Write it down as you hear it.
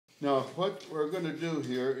Now what we're going to do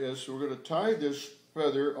here is we're going to tie this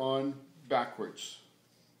feather on backwards.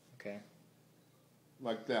 Okay.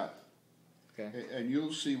 Like that. Okay. And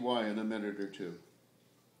you'll see why in a minute or two.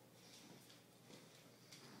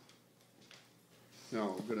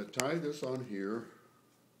 Now we're going to tie this on here,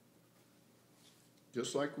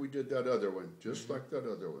 just like we did that other one, just like that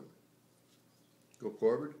other one. Go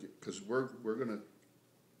forward, because we're going to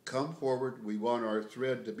come forward. We want our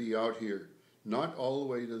thread to be out here, not all the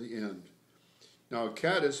way to the end. Now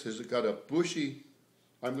caddis has got a bushy,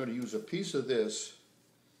 I'm going to use a piece of this,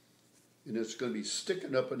 and it's going to be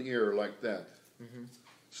sticking up in the air like that. Mm-hmm.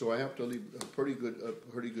 So I have to leave a pretty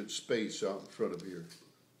good space out in front of here,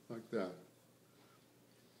 like that.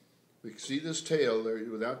 We can see this tail there.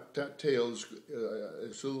 Without that tail,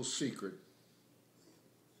 it's a little secret.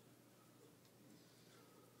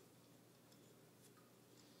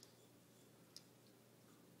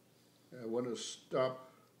 I want to stop.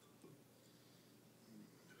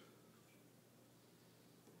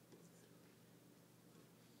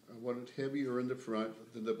 I want it heavier in the front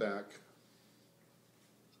than the back.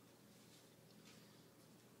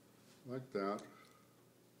 Like that.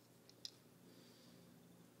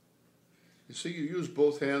 You see, you use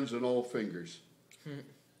both hands and all fingers. You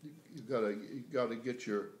gotta get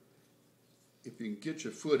your. If you can get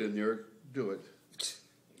your foot in there, do it.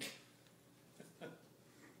 Okay,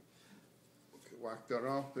 whack that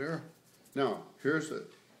off there. Now here's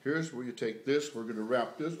where you take this. We're going to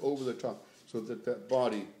wrap this over the top so that that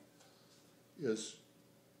body is.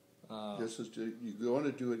 This is you want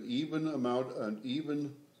to do an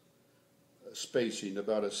even spacing,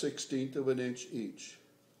 about a 1/16 of an inch each,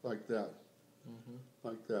 like that. Mm-hmm.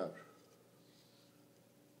 Like that.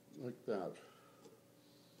 Like that.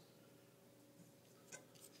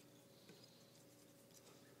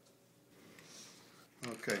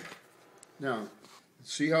 Okay. Now,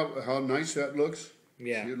 see how nice that looks?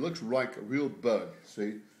 Yeah. See, it looks like a real bud,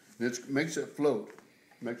 see? And it makes it float.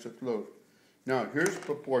 Makes it float. Now, here's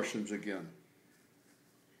proportions again.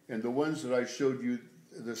 And the ones that I showed you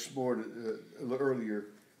this morning, earlier,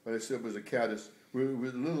 what I said was a caddis, were a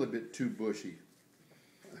little bit too bushy.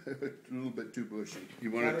 A little bit too bushy.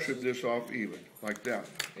 You want to trim this off even, like that.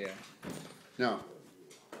 Yeah. Now,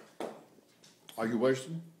 are you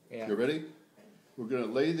wasting? Yeah. You ready? We're going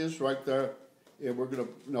to lay this right there, and we're going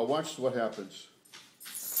to, now watch what happens.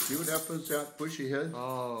 See what happens to that bushy head?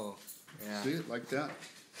 Oh, yeah. See it like that?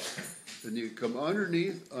 Then you come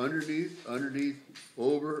underneath, underneath, underneath,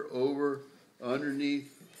 over, over,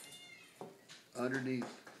 underneath, underneath.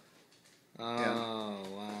 Oh,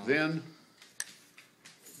 wow. Then,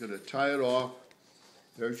 you're going to tie it off.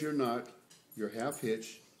 There's your knot, your half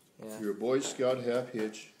hitch, your Boy Scout half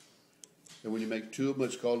hitch. And when you make two of them,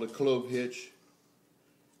 it's called a clove hitch.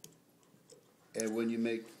 And when you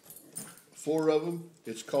make 4 of them,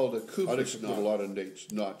 it's called a Cooper's knot. I like to put a lot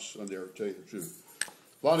of knots on there, to tell you the truth.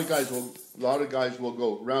 A lot of guys will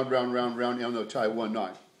go round, round, round, round, and they'll tie one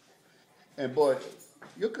knot. And boy,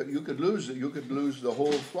 you could lose it. You could lose the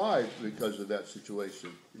whole fly because of that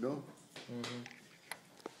situation. You know. Mm-hmm.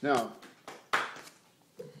 Now,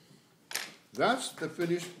 that's the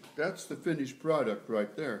finished product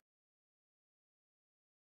right there.